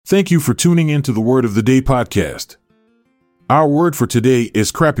Thank you for tuning in to the Word of the Day podcast. Our word for today is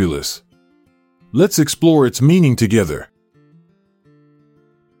crapulous. Let's explore its meaning together.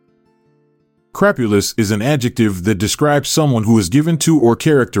 Crapulous is an adjective that describes someone who is given to or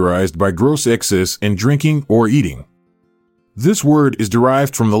characterized by gross excess in drinking or eating. This word is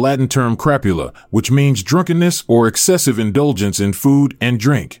derived from the Latin term crapula, which means drunkenness or excessive indulgence in food and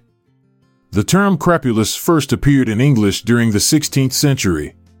drink. The term crapulous first appeared in English during the 16th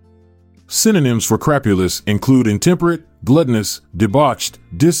century. Synonyms for crapulous include intemperate, gluttonous, debauched,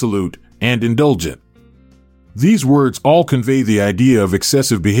 dissolute, and indulgent. These words all convey the idea of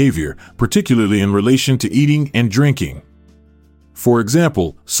excessive behavior, particularly in relation to eating and drinking. For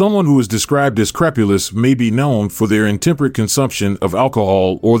example, someone who is described as crapulous may be known for their intemperate consumption of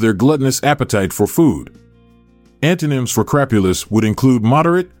alcohol or their gluttonous appetite for food. Antonyms for crapulous would include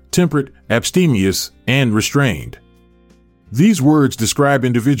moderate, temperate, abstemious, and restrained. These words describe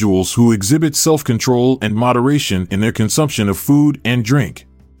individuals who exhibit self-control and moderation in their consumption of food and drink.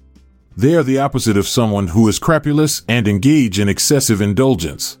 They are the opposite of someone who is crapulous and engage in excessive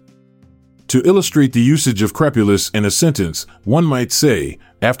indulgence. To illustrate the usage of crapulous in a sentence, one might say,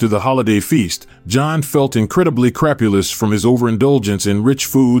 after the holiday feast, John felt incredibly crapulous from his overindulgence in rich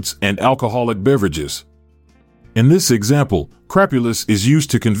foods and alcoholic beverages. In this example, crapulous is used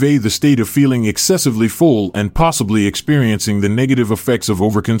to convey the state of feeling excessively full and possibly experiencing the negative effects of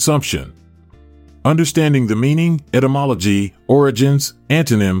overconsumption. Understanding the meaning, etymology, origins,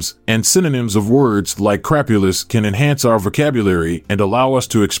 antonyms, and synonyms of words like crapulous can enhance our vocabulary and allow us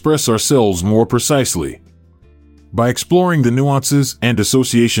to express ourselves more precisely. By exploring the nuances and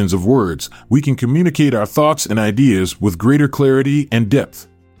associations of words, we can communicate our thoughts and ideas with greater clarity and depth.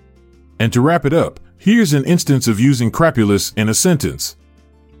 And to wrap it up, here's an instance of using crapulous in a sentence.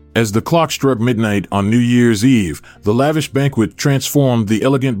 As the clock struck midnight on New Year's Eve, the lavish banquet transformed the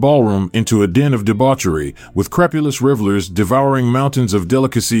elegant ballroom into a den of debauchery, with crapulous revelers devouring mountains of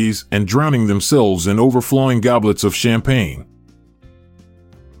delicacies and drowning themselves in overflowing goblets of champagne.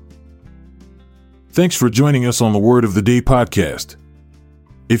 Thanks for joining us on the Word of the Day podcast.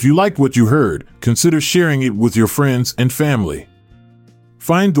 If you liked what you heard, consider sharing it with your friends and family.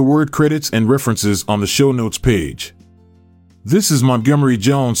 Find the word credits and references on the show notes page. This is Montgomery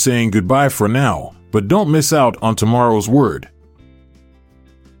Jones saying goodbye for now, but don't miss out on tomorrow's word.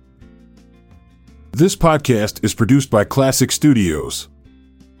 This podcast is produced by Classic Studios.